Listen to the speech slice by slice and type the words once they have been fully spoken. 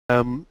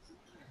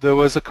There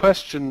was a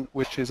question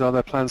which is, are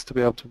there plans to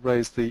be able to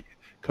raise the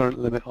current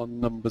limit on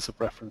numbers of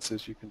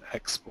references you can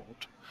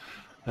export?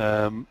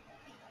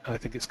 I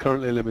think it's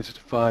currently limited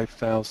to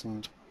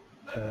 5,000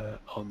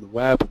 on the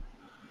web.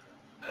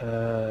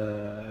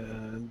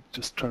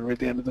 Just trying to read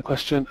the end of the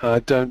question. I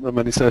don't run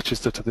many searches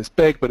that are this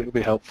big, but it would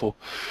be helpful.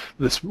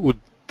 This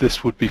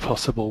would be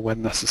possible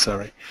when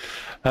necessary.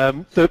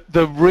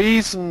 The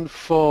reason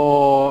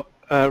for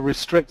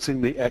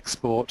restricting the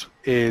export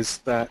is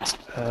that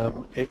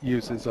it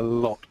uses a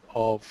lot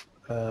of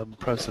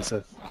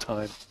processor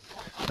time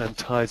and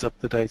ties up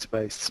the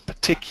database,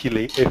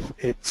 particularly if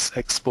it's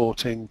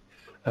exporting.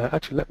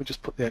 Actually, let me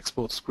just put the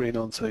export screen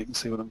on so you can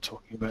see what I'm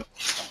talking about.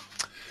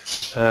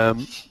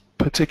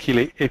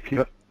 Particularly if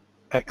you're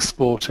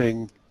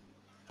exporting.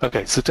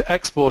 Okay, so to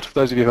export, for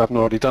those of you who haven't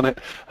already done it,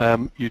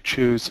 you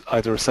choose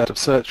either a set of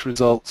search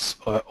results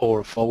or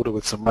a folder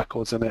with some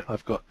records in it.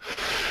 I've got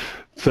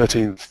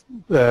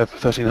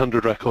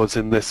 1,300 records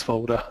in this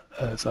folder,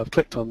 so I've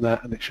clicked on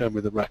that and it's shown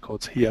me the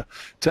records here.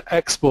 To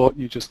export,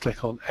 you just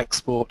click on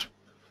Export,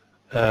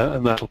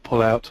 and that'll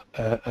pull out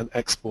an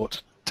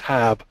Export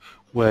tab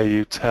where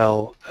you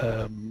tell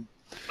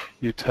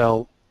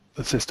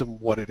the system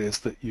what it is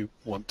that you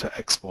want to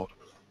export.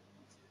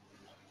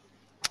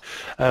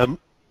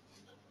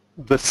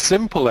 The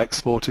simple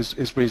export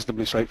is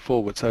reasonably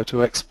straightforward. So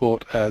to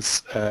export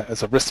as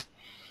a RIS,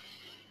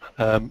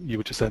 you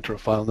would just enter a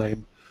file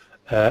name.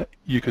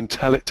 You can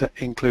tell it to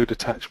include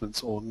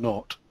attachments or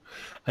not,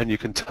 and you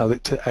can tell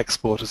it to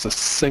export as a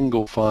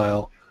single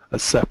file,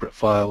 as separate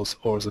files,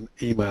 or as an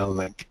email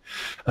link.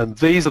 And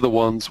these are the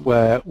ones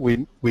where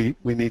we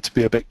need to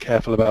be a bit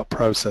careful about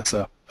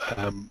processor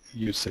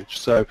usage.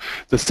 So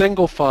the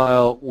single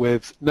file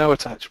with no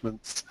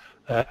attachments,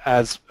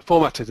 as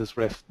formatted as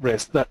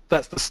RIS,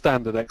 that's the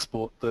standard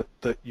export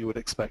that you would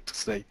expect to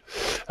see.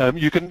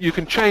 You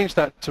can change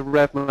that to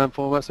RevMan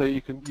format, so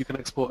you can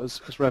export as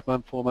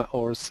RevMan format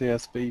or as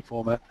CSV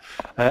format,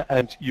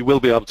 and you will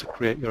be able to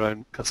create your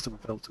own custom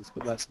filters,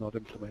 but that's not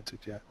implemented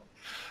yet.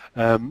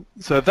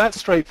 So that's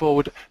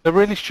straightforward. There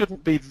really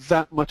shouldn't be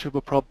that much of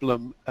a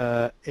problem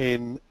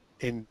in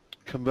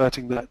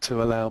converting that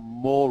to allow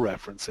more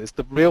references.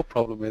 The real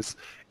problem is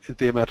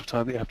the amount of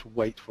time that you have to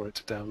wait for it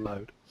to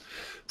download.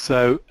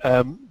 So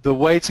the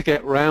way to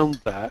get around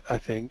that, I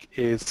think,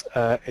 is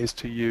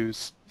to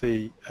use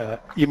the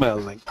email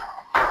link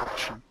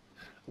option.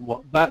 And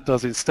what that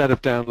does, instead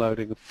of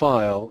downloading a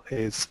file,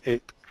 is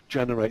it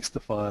generates the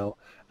file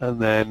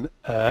and then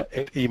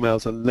it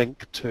emails a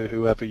link to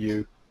whoever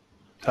you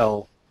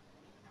tell,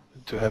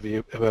 to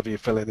whoever you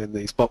fill in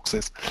these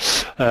boxes,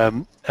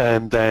 and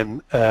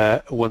then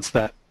once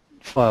that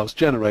file's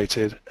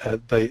generated,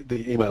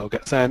 the email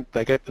gets sent,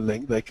 they get the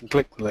link, they can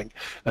click the link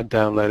and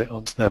download it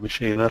onto their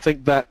machine. And I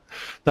think that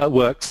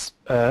works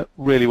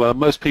really well.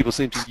 Most people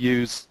seem to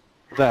use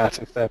that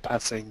if they're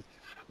passing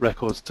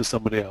records to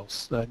somebody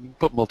else. You can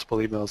put multiple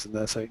emails in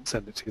there so you can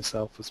send it to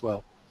yourself as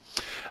well.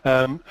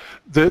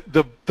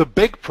 The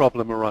big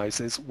problem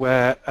arises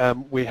where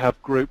we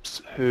have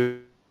groups who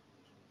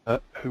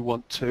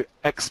want to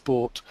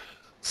export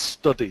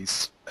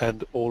studies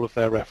and all of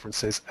their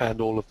references and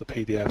all of the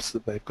PDFs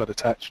that they've got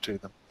attached to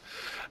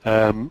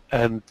them,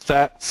 and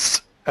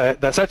that's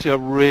actually a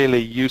really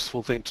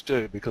useful thing to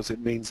do, because it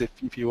means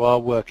if you are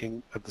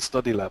working at the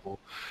study level,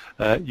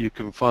 you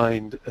can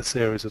find a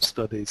series of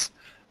studies,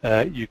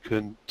 you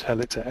can tell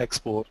it to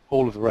export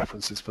all of the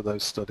references for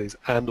those studies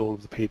and all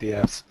of the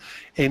PDFs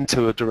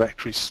into a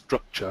directory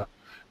structure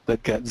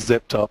that gets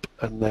zipped up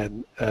and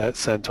then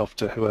sent off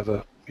to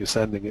whoever you're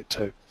sending it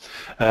to,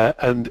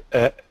 and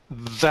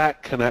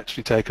that can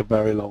actually take a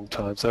very long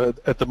time. So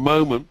at the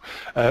moment,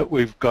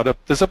 we've got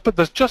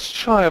there's just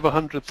shy of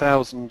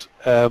 100,000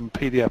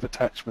 PDF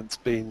attachments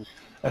being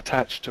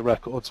attached to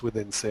records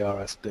within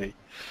CRSD,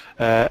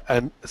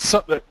 and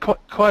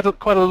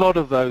quite a lot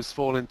of those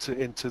fall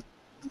into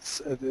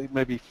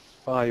maybe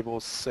 5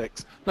 or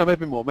 6, no,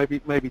 maybe more,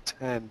 maybe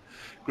 10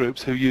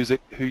 groups who use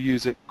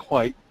it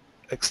quite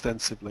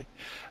extensively.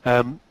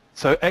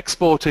 So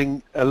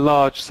exporting a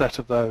large set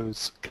of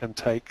those can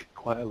take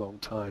quite a long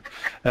time.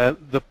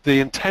 The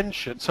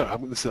intention, sorry,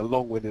 this is a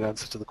long-winded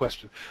answer to the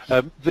question.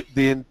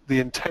 The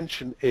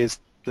intention is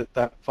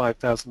that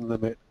 5,000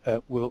 limit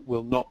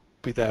will not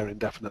be there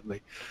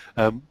indefinitely,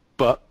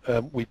 but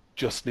we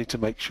just need to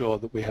make sure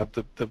that we have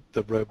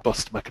the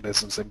robust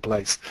mechanisms in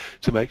place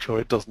to make sure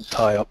it doesn't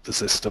tie up the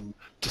system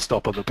to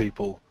stop other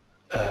people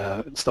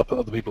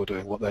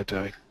doing what they're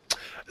doing.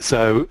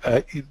 So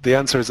the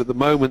answer is, at the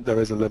moment there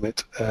is a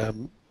limit,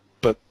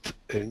 but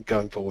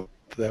going forward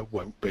there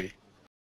won't be.